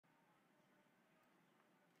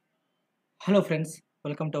Hello friends,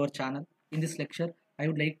 welcome to our channel. In this lecture, I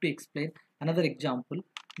would like to explain another example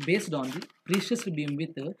based on the prestressed beam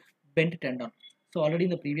with bent tendon. So already in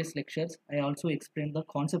the previous lectures, I also explained the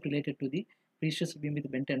concept related to the prestressed beam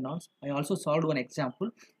with bent tendons. I also solved one example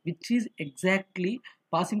which is exactly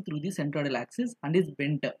passing through the centroidal axis and is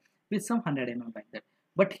bent with some 100 mm like that.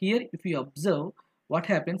 But here if you observe what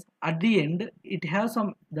happens at the end,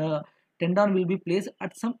 the tendon will be placed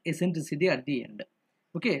at some eccentricity at the end.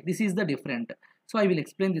 Okay, this is the different. So I will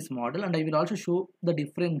explain this model and I will also show the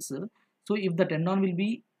difference. So if the tendon will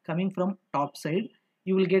be coming from top side,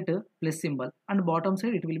 you will get a plus symbol, and bottom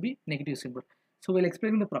side it will be negative symbol. So while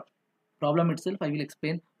explaining the problem itself, I will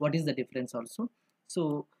explain what is the difference also.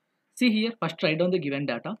 So see here, first write down the given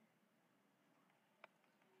data.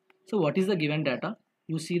 So what is the given data?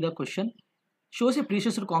 You see the question shows a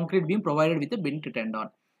prestressed concrete beam provided with a bent tendon.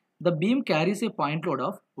 The beam carries a point load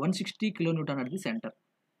of 160 kilonewton at the center.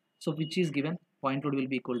 So which is given, point load will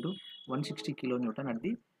be equal to 160 kilonewton at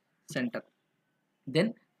the center.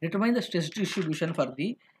 Then determine the stress distribution for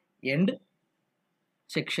the end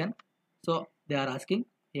section. So they are asking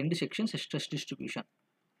end section stress distribution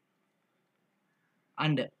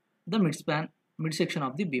and the midsection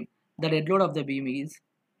of the beam. The dead load of the beam is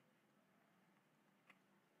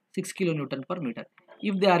 6 kilonewton per meter.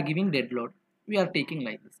 If they are giving dead load, we are taking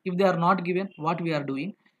like this. If they are not given, what we are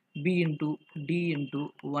doing? B into D into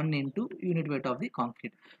 1 into unit weight of the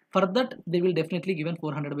concrete. For that, they will definitely given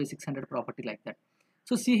 400 by 600 property like that.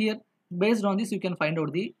 So see here, based on this, you can find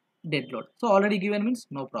out the dead load. So already given means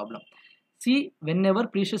no problem. See, whenever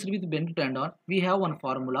prestressed with bent tendon, we have one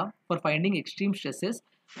formula for finding extreme stresses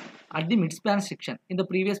at the midspan section. In the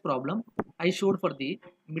previous problem, I showed for the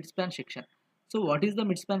midspan section. So what is the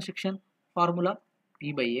midspan section formula?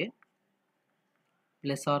 P by A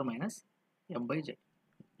plus or minus M by Z.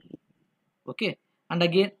 Okay, and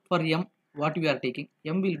again for M, what we are taking?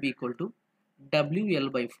 M will be equal to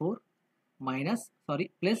WL by 4 plus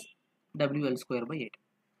WL square by 8.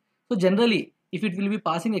 So generally, if it will be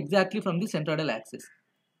passing exactly from the centroidal axis.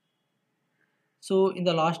 So in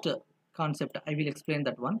the last concept, I will explain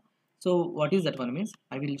that one. So what is that one means?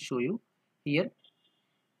 I will show you here.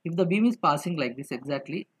 If the beam is passing like this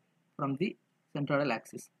exactly from the centroidal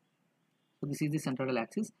axis. So this is the centroidal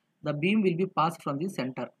axis. The beam will be passed from the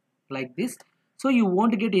center like this. So you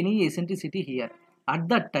won't get any eccentricity here. At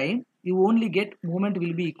that time, you only get movement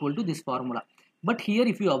will be equal to this formula. But here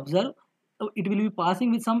if you observe, it will be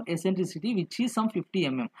passing with some eccentricity which is some 50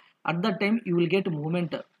 mm. At that time, you will get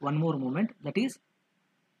movement, one more movement, that is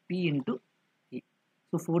P into E.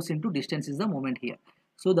 So force into distance is the moment here.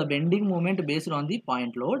 So the bending moment based on the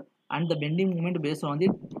point load and the bending moment based on the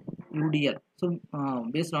UDL. So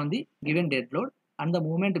based on the given dead load and the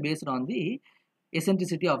moment based on the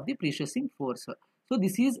eccentricity of the prestressing force. So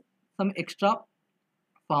this is some extra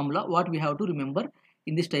formula what we have to remember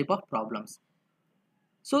in this type of problems.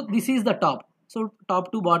 So this is the top. So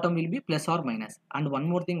top to bottom will be plus or minus. And one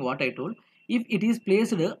more thing what I told, if it is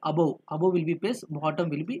placed above will be placed, bottom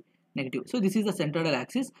will be negative. So this is the centroidal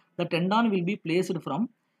axis. The tendon will be placed from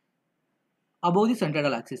above the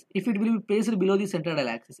centroidal axis. If it will be placed below the centroidal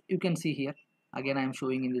axis, you can see here. Again I am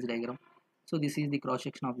showing in this diagram. So this is the cross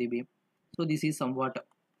section of the beam. So this is somewhat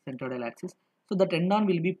centroidal axis. So the tendon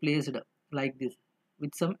will be placed like this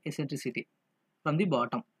with some eccentricity from the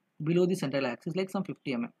bottom below the central axis like some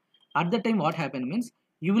 50 mm. At that time what happen means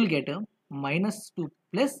you will get a minus to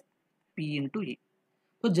plus P into E.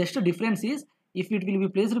 So just a difference is if it will be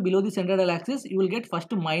placed below the central axis, you will get first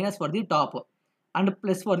minus for the top and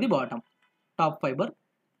plus for the bottom, top fiber,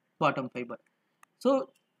 bottom fiber. So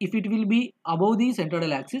if it will be above the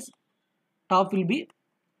central axis, top will be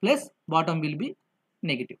plus, bottom will be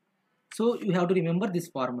negative. So you have to remember this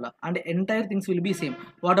formula and entire things will be same.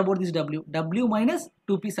 What about this W? W minus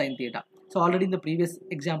 2p sin theta. So already in the previous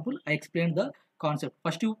example, I explained the concept.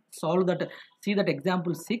 First you solve that, see that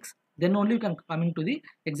example 6, then only you can come into the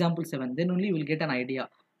example 7. Then only you will get an idea.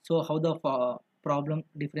 So how the problem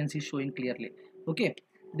difference is showing clearly. Okay.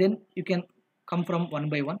 Then you can come from one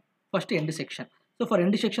by one. First end section. So for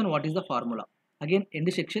end section, what is the formula? Again,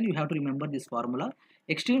 end section, you have to remember this formula.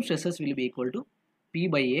 Extreme stresses will be equal to P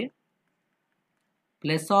by A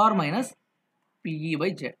plus or minus PE by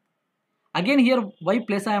Z. Again here, why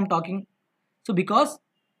plus I am talking? So because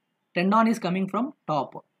tendon is coming from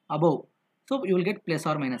top, above. So you will get plus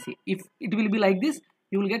or minus E. If it will be like this,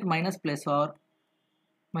 you will get minus or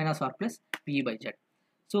plus PE by Z.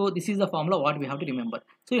 So this is the formula what we have to remember.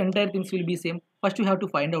 So entire things will be same. First you have to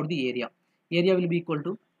find out the area. Area will be equal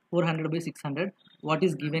to 400 by 600. What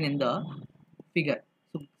is given in the figure.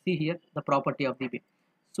 So see here the property of the beam.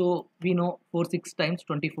 So we know 4 6 times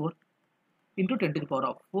 24. into 10 to the power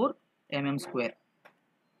of 4 mm square.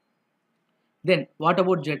 Then what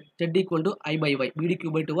about z? Z equal to I by y, BD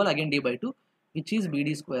cube by 12, again d by 2, which is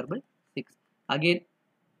BD square by 6. Again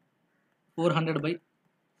 400 by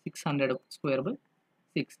 600 square by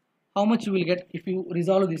 6. How much you will get if you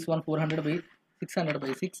resolve this one? 400 by 600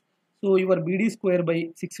 by 6. So your BD square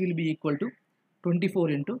by 6 will be equal to 24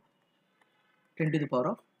 into 10 to the power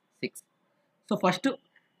of 6. So first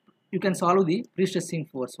you can solve the pre-stressing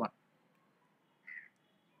force one.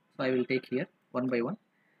 So I will take here one by one.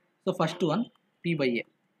 So first one, P by A.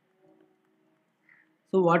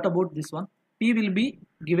 So what about this one? P will be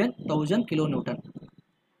given 1000 kilonewton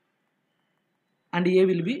and A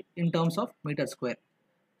will be in terms of meter square.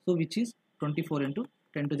 So which is 24 into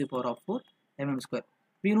 10 to the power of 4 mm square.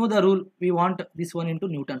 We know the rule, we want this one into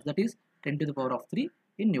newtons, that is 10 to the power of 3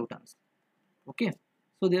 in newtons. Okay.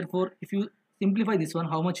 So therefore if you simplify this one,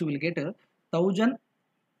 how much you will get? 1000.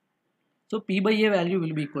 So P by A value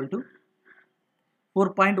will be equal to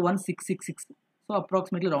 4.1666. So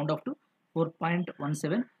approximately round off to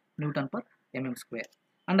 4.17 Newton per mm square.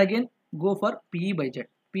 And again go for PE by Z.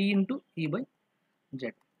 P into E by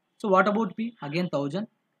Z. So what about P? Again 1000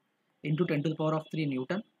 into 10 to the power of 3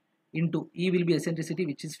 Newton into E will be eccentricity,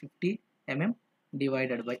 which is 50 mm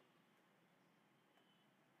divided by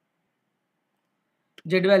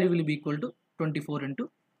Z value will be equal to 24 into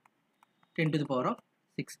 10 to the power of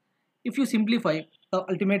 6. If you simplify, the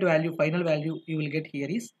ultimate value, final value you will get here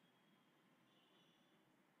is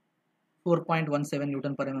 4.17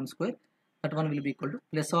 Newton per mm square. That one will be equal to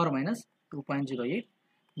plus or minus 2.08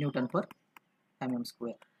 Newton per mm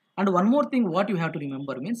square. And one more thing what you have to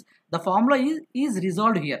remember means the formula is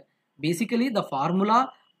resolved here. Basically the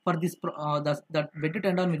formula for this the Bent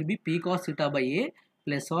tendon will be P cos theta by A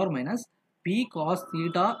plus or minus P cos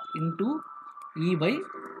theta into E by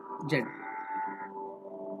Z.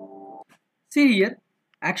 See here,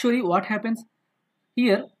 actually what happens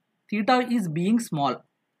here, theta is being small,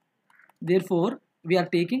 therefore we are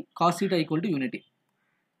taking cos theta equal to unity,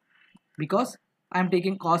 because I am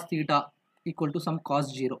taking cos theta equal to some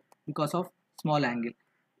cos 0 because of small angle.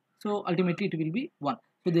 So ultimately it will be 1.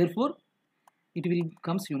 So therefore it will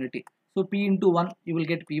becomes unity. So P into 1 you will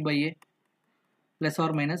get P by A plus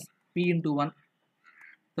or minus P into 1,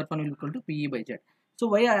 that one will be equal to PE by Z. So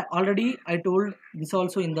why I told this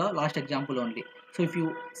also in the last example only. So if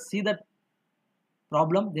you see that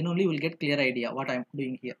problem, then only you will get clear idea what I am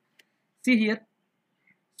doing here. See here.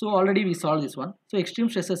 So already we solved this one. So extreme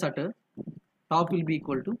stresses at top will be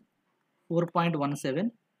equal to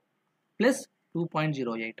 4.17 plus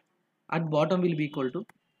 2.08. At bottom will be equal to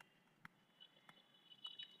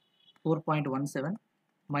 4.17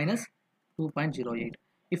 minus 2.08.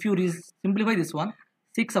 If you simplify this one,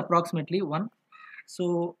 6 approximately 1.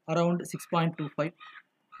 So around 6.25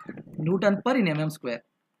 Newton per in mm square.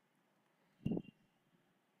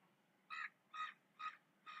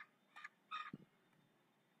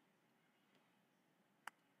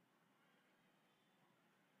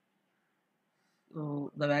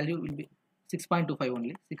 So the value will be 6.25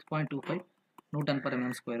 only, 6.25 Newton per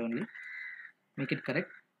mm square only. Make it correct.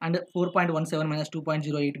 And 4.17 minus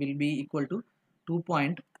 2.08 will be equal to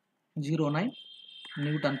 2.09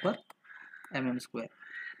 Newton per mm square.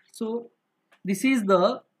 So this is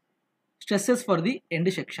the stresses for the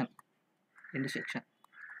end section.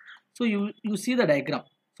 So you see the diagram.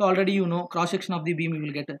 So already you know cross section of the beam you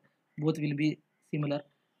will get both will be similar,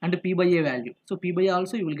 and P by A value. So P by A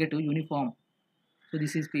also you will get a uniform. So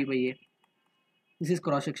this is P by A. This is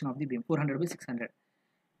cross section of the beam 400 by 600.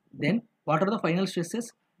 Then what are the final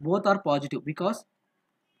stresses? Both are positive, because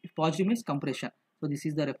if positive means compression. So this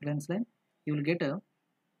is the reference line. You will get a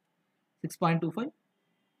 6.25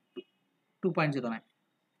 2.09.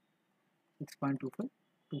 6.25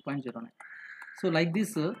 2.09. So like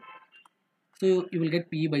this, so you will get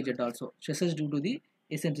PE by Z also, stresses due to the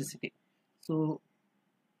eccentricity. So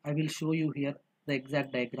I will show you here the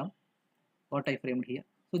exact diagram what I framed here.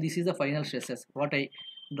 So this is the final stresses what I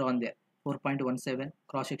drawn there. 4.17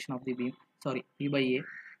 cross section of the beam, sorry, P by A,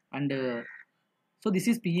 and so this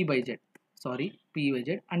is PE by Z, sorry, PE by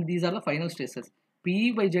Z, and these are the final stresses.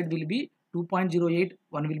 PE by Z will be 2.08,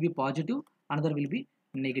 one will be positive, another will be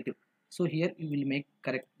negative. So here you will make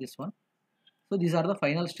correct this one. So these are the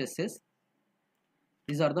final stresses.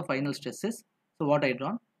 So what I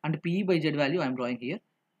drawn, and PE by Z value I am drawing here.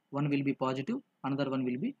 One will be positive, another one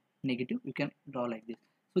will be negative. You can draw like this.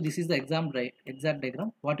 So this is the exact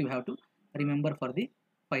diagram what you have to remember for the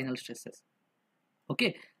final stresses.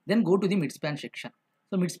 Okay, then go to the midspan section.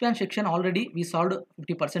 So midspan section already we solved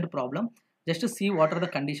 50% problem. Just to see what are the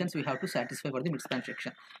conditions we have to satisfy for the midspan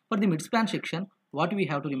section. For the midspan section, what we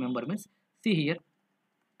have to remember means See here,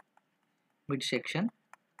 mid section,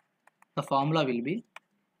 the formula will be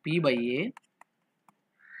P by A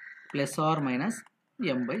plus or minus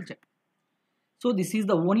M by Z. So this is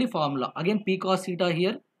the only formula. Again P cos theta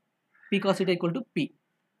here, P cos theta equal to P.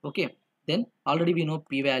 Okay. Then already we know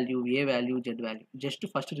P value, A value, Z value. Just to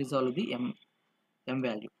first resolve the M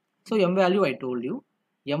value. So M value I told you,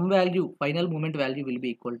 M value, final moment value will be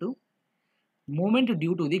equal to moment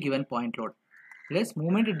due to the given point load plus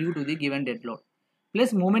moment due to the given dead load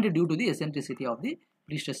plus moment due to the eccentricity of the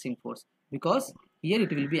pre-stressing force, because here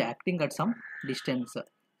it will be acting at some distance.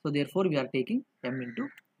 So therefore we are taking M into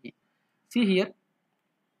E. See here.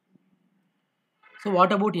 So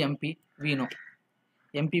what about MP? We know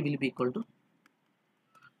MP will be equal to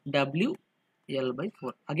W L by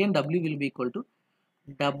 4. Again W will be equal to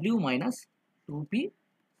W minus 2P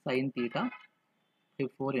sin theta by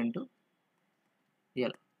 4 into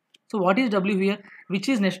L. So what is W here? Which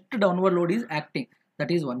is next downward load is acting, that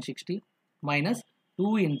is 160 minus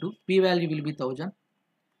 2 into P value will be 1000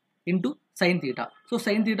 into sin theta. So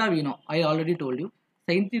sin theta we know, I already told you,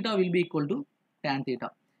 sin theta will be equal to tan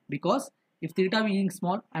theta, because if theta being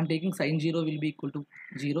small, I am taking sin 0 will be equal to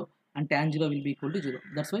 0 and tan 0 will be equal to 0.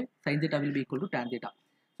 That's why sin theta will be equal to tan theta.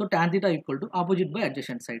 So tan theta equal to opposite by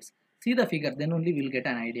adjacent sides. See the figure, then only we will get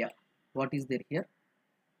an idea what is there here.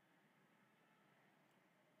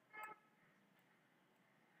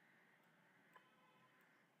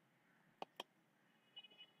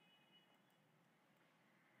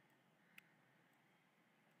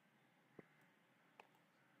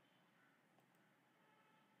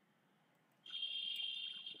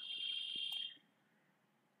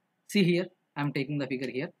 See here, I am taking the figure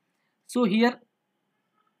here. So here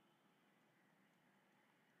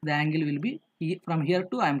the angle will be here, from here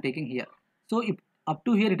to I am taking here. So if up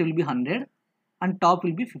to here it will be 100 and top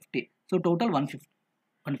will be 50. So total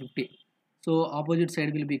 150. So opposite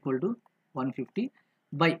side will be equal to 150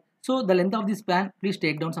 by. So the length of the span, please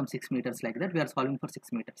take down some 6 meters like that. We are solving for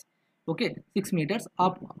 6 meters. Okay, 6 meters.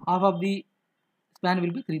 Half of the span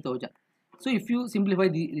will be 3000. So if you simplify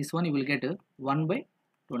this one, you will get 1 by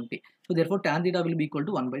 20. So therefore tan theta will be equal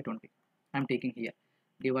to 1 by 20. I am taking here,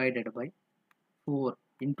 divided by 4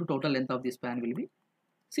 into total length of the span will be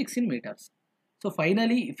 16 meters. So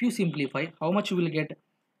finally if you simplify, how much you will get?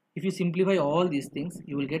 If you simplify all these things,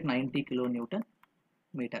 you will get 90 kilonewton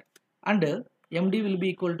meter, and MD will be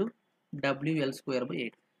equal to WL square by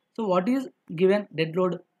 8. So what is given? Dead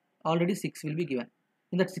load already 6 will be given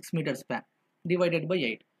in that 6 meter span, divided by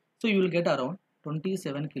 8. So you will get around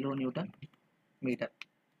 27 kilonewton meter,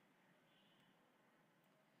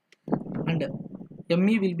 and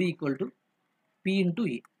ME will be equal to P into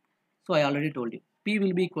E. So I already told you, P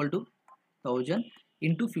will be equal to 1000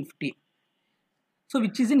 into 50. So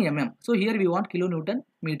which is in mm. So here we want kilonewton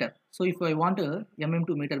meter. So if I want mm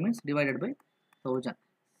to meter means divided by 1000.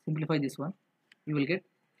 Simplify this one, you will get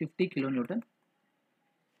 50 kilonewton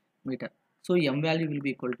meter. So m value will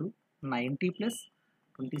be equal to 90 plus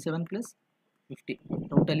 27 plus 50.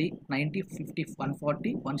 Totally 90, 50,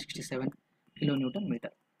 140, 167 kilonewton meter.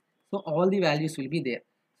 So all the values will be there.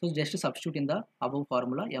 So just substitute in the above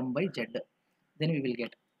formula m by z. Then we will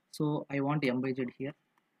get. So I want m by z here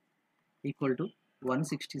equal to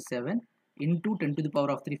 167 into 10 to the power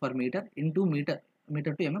of 3 for meter into meter to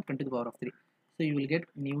mm 10 to the power of 3. So you will get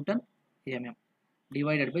Newton mm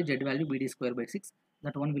divided by z value BD square by 6.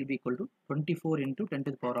 That one will be equal to 24 into 10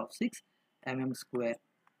 to the power of 6 mm square.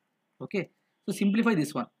 Okay. So simplify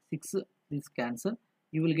this one. 6 this cancel.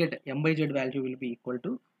 You will get m by z value will be equal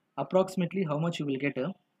to approximately how much you will get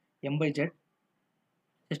m by z.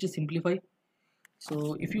 Just to simplify.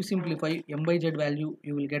 So if you simplify m by z value,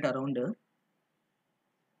 you will get around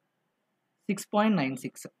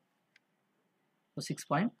 6.96. So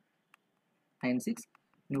 6.96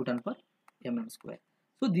 Newton per mm square.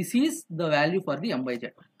 So this is the value for the m by z.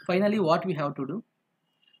 Finally, what we have to do?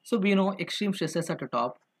 So we know extreme stresses at the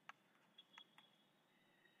top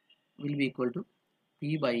will be equal to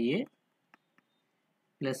P by A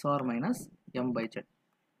plus or minus m by z.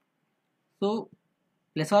 So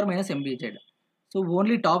plus or minus m by z. So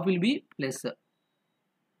only top will be plus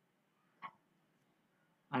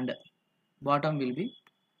and bottom will be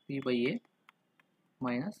P by A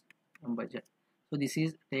minus m by z. So this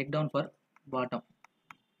is take down for bottom.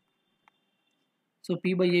 So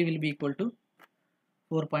P by A will be equal to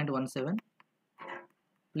 4.17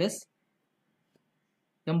 plus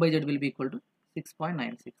m by z will be equal to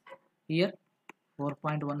 6.96. Here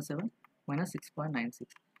 4.17 minus 6.96.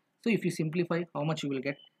 So if you simplify, how much you will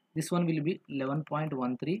get? This one will be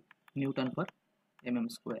 11.13 Newton per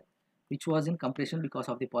mm square, which was in compression because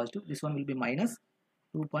of the positive. This one will be minus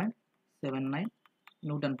 2.7 0.79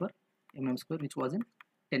 Newton per mm square, which was in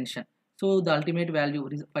tension. So the ultimate value,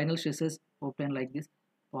 final stresses open like this,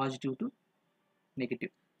 positive to negative.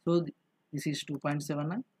 So this is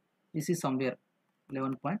 2.79, this is somewhere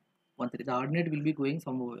 11.13. The ordinate will be going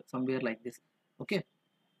somewhere like this. Okay,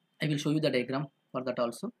 I will show you the diagram for that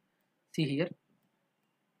also. See here.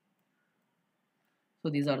 So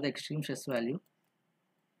these are the extreme stress value.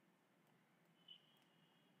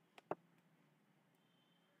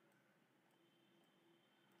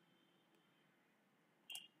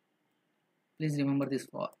 Please remember this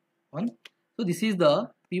one. So this is the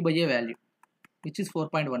P by A value, which is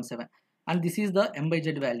 4.17, and this is the M by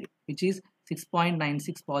Z value, which is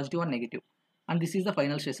 6.96 positive or negative, and this is the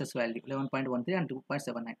final stresses value 11.13 and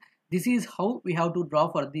 2.79. This is how we have to draw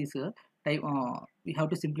for this type. We have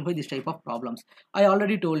to simplify this type of problems. I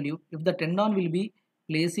already told you, if the tendon will be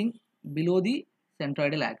placing below the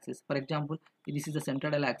centroidal axis, for example, this is the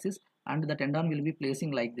centroidal axis and the tendon will be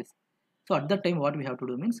placing like this. So at that time what we have to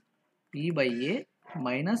do means P by A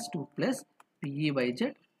minus 2 plus PE by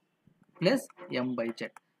Z plus M by Z.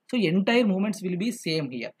 So entire movements will be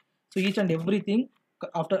same here. So each and everything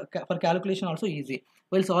after for calculation also easy.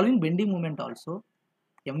 While solving bending moment also,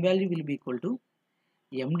 M value will be equal to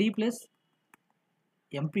MD plus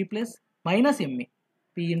MP plus minus MA,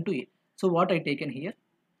 P into A. So what I taken here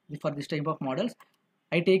for this type of models,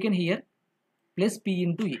 I taken here plus P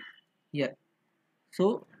into A here.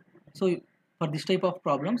 So for this type of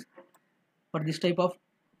problems,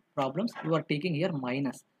 you are taking here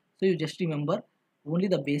minus. So you just remember only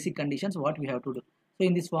the basic conditions what we have to do. So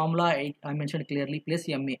in this formula I mentioned clearly plus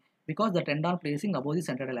MA, because the tendon placing above the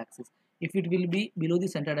centroidal axis. If it will be below the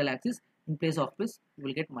centroidal axis, in place of plus you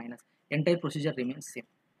will get minus. Entire procedure remains same.